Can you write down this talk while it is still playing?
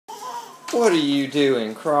What are you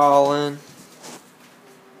doing, crawling?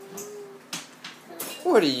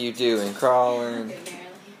 What are you doing, crawling?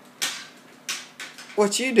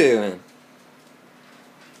 What you doing?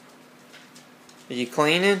 Are you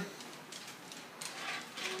cleaning?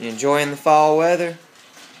 You enjoying the fall weather?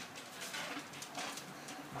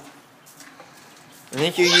 I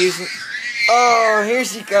think you're using... Oh, here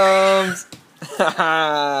she comes!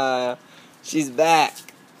 She's back.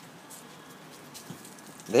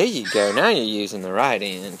 There you go. Now you're using the right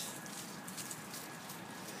end.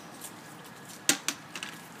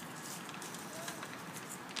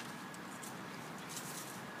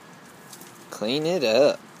 Clean it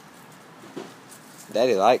up.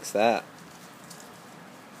 Daddy likes that.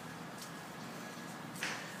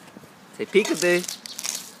 Say peekaboo.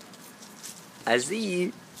 I see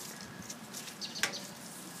you.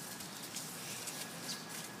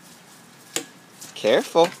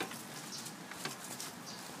 Careful.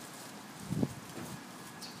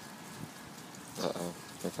 Uh-oh.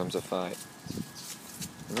 Here comes a fight.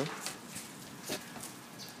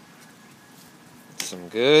 Some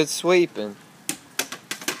good sweeping.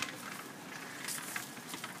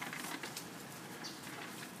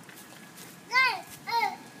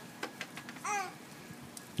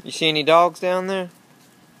 You see any dogs down there?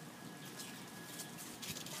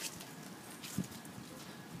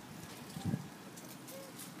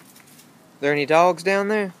 There any dogs down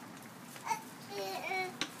there?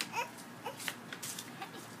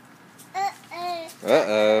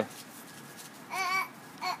 Uh-oh.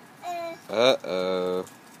 Uh-oh.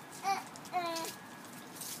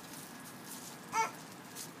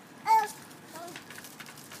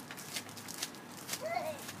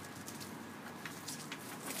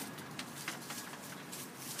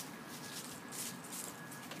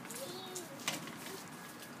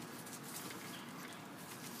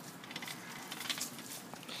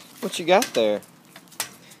 What you got there?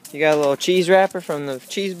 You got a little cheese wrapper from the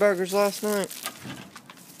cheeseburgers last night?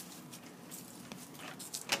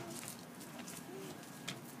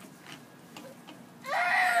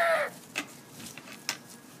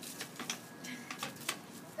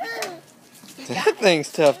 That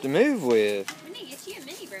thing's tough to move with. We need to get you a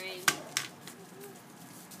mini brain.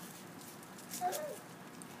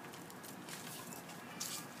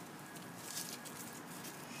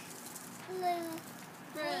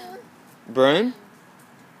 Broom?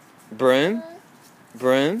 Broom?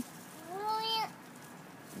 Broom?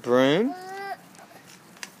 Broom?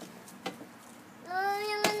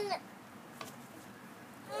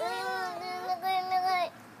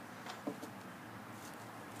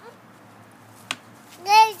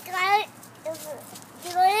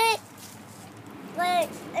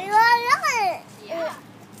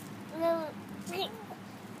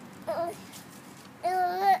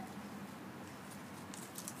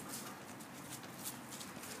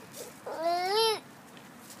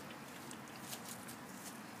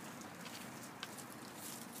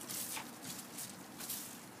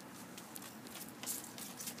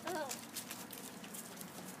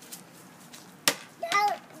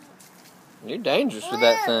 You're dangerous with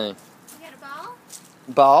that thing. You got a ball?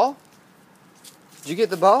 Ball? Did you get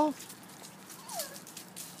the ball?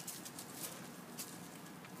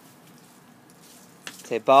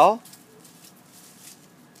 Say ball.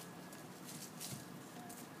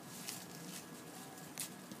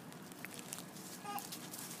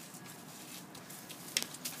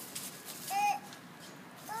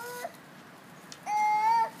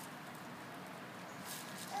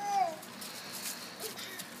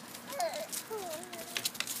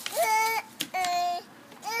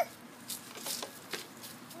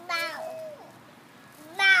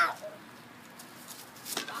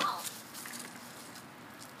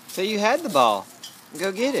 So you had the ball.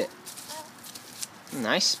 Go get it.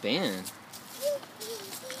 Nice spin.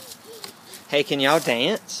 Hey, can y'all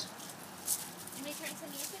dance? Can we turn some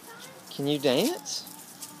music on? Can you dance?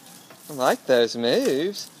 I like those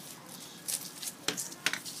moves.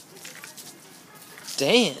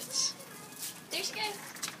 Dance. There she goes.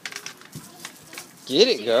 Get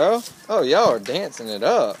it, girl. Oh, y'all are dancing it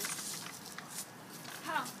up.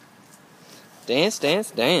 How? Dance,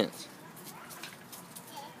 dance, dance.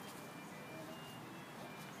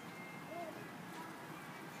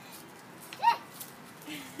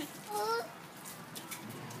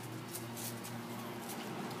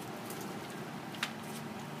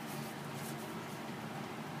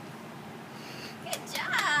 Good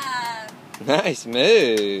job. Nice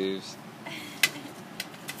moves.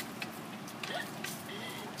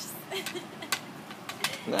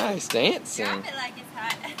 Nice dancing. Drop it like it's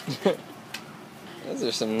hot. Those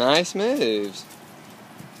are some nice moves.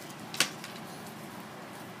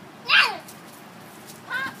 No!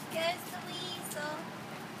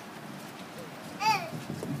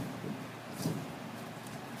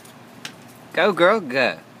 Go, girl,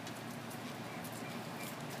 go.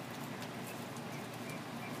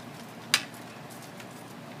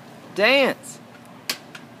 Dance.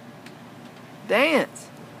 Dance.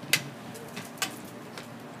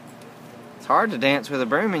 It's hard to dance with a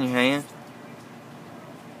broom in your hand.